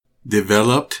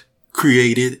Developed,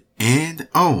 created, and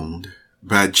owned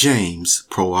by James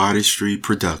Pro Artistry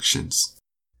Productions.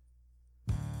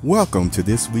 Welcome to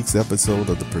this week's episode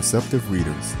of The Perceptive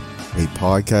Readers, a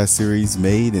podcast series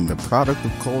made in the Product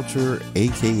of Culture,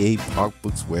 aka Pop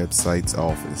Books website's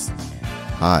office.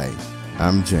 Hi,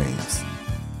 I'm James.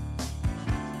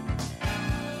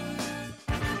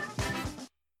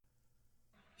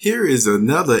 Here is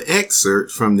another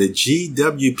excerpt from the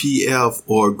GWPF,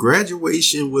 or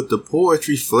Graduation with the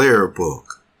Poetry Flair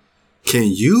book. Can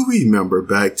you remember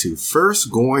back to first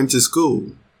going to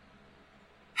school?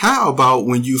 How about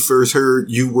when you first heard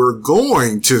you were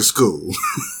going to school?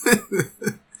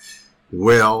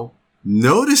 Well,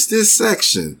 notice this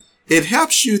section. It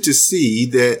helps you to see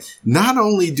that not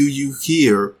only do you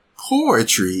hear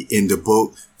poetry in the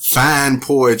book, fine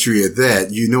poetry at that,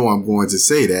 you know I'm going to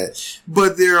say that,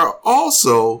 but there are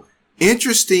also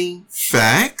interesting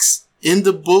facts in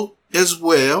the book as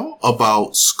well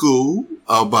about school,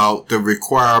 about the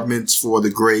requirements for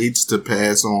the grades to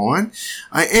pass on,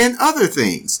 and other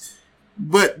things.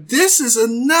 But this is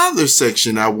another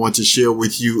section I want to share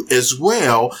with you as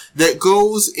well that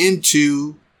goes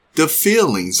into the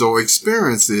feelings or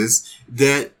experiences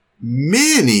that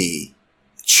many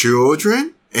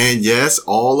children, and yes,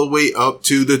 all the way up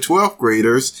to the 12th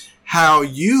graders, how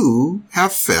you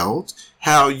have felt,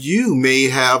 how you may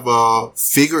have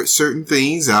figured certain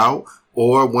things out,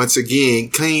 or once again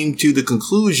came to the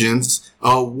conclusions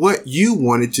of what you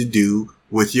wanted to do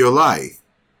with your life.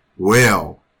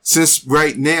 Well, since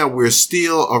right now we're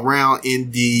still around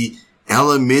in the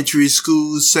elementary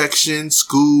school section,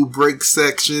 school break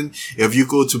section, if you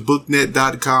go to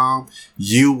booknet.com,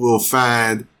 you will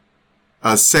find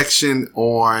a section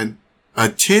on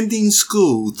attending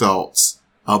school thoughts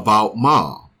about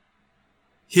mom.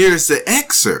 Here's the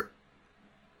excerpt.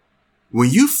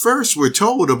 When you first were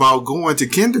told about going to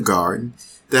kindergarten,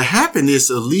 the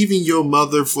happiness of leaving your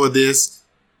mother for this,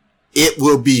 it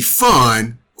will be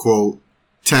fun, quote,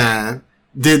 time,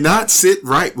 did not sit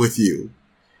right with you.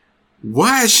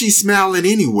 Why is she smiling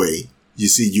anyway? You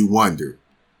see, you wonder.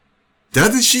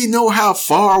 Doesn't she know how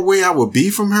far away I will be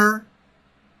from her?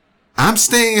 I'm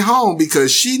staying home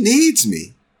because she needs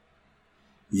me.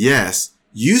 Yes,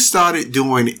 you started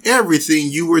doing everything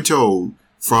you were told,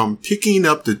 from picking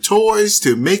up the toys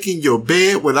to making your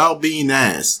bed without being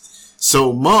asked,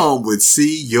 so mom would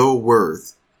see your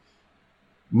worth.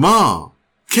 Mom,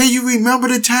 can you remember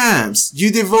the times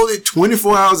you devoted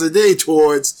 24 hours a day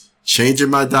towards changing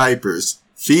my diapers,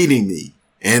 feeding me,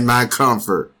 and my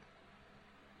comfort?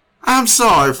 I'm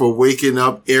sorry for waking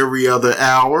up every other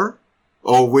hour.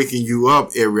 Or waking you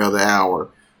up every other hour.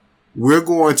 We're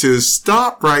going to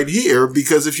stop right here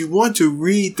because if you want to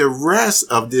read the rest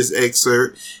of this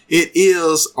excerpt, it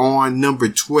is on number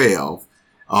 12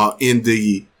 in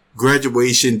the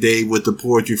Graduation Day with the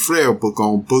Poetry Flair book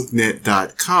on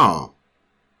booknet.com.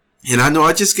 And I know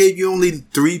I just gave you only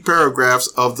 3 paragraphs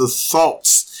of the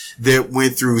thoughts that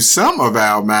went through some of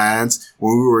our minds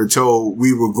when we were told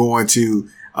we were going to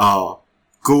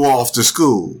go off to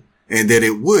school, and that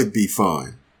it would be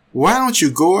fun. Why don't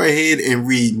you go ahead and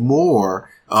read more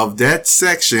of that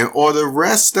section or the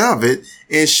rest of it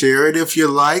and share it if you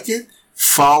like it.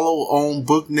 Follow on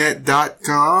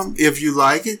booknet.com if you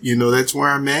like it. You know that's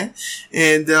where I'm at.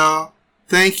 And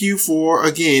thank you for,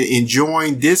 again,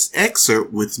 enjoying this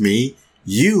excerpt with me.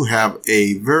 You have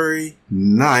a very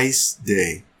nice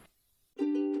day.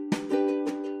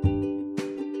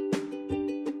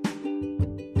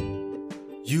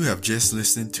 You have just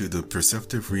listened to the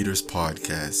Perceptive Readers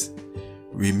podcast.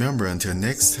 Remember, until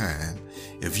next time,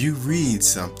 if you read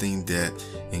something that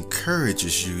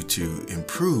encourages you to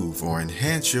improve or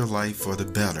enhance your life for the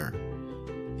better,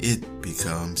 it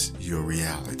becomes your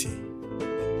reality.